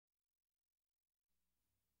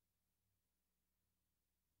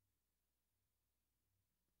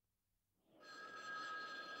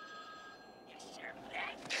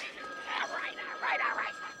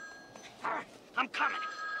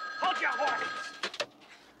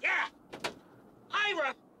Yeah.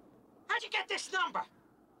 Ira, how'd you get this number?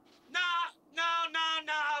 No,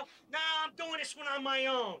 I'm doing this one on my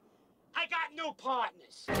own. I got new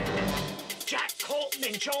partners. Jack Colton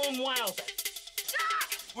and Joan Wilder.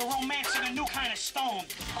 We're romancing a new kind of stone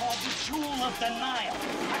called the Jewel of the Nile.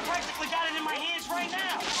 I practically got it in my hands right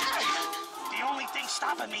now. The only thing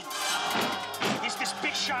stopping me is this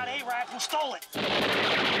big shot Arab who stole it.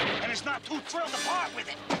 And is not too thrilled to part with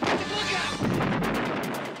it. Look out!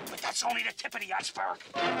 But that's only the tip of the iceberg.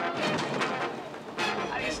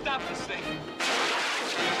 How do you stop this thing?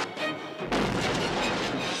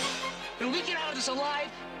 When we get out of this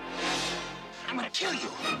alive, I'm gonna kill you.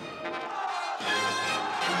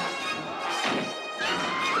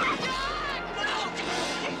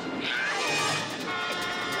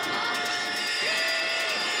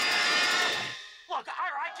 Look,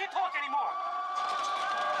 Ira, I can't talk anymore.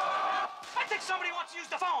 I think somebody wants to use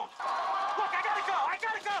the phone. Look, I gotta go.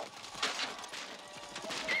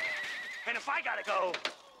 And if I gotta go,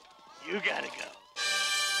 you gotta go.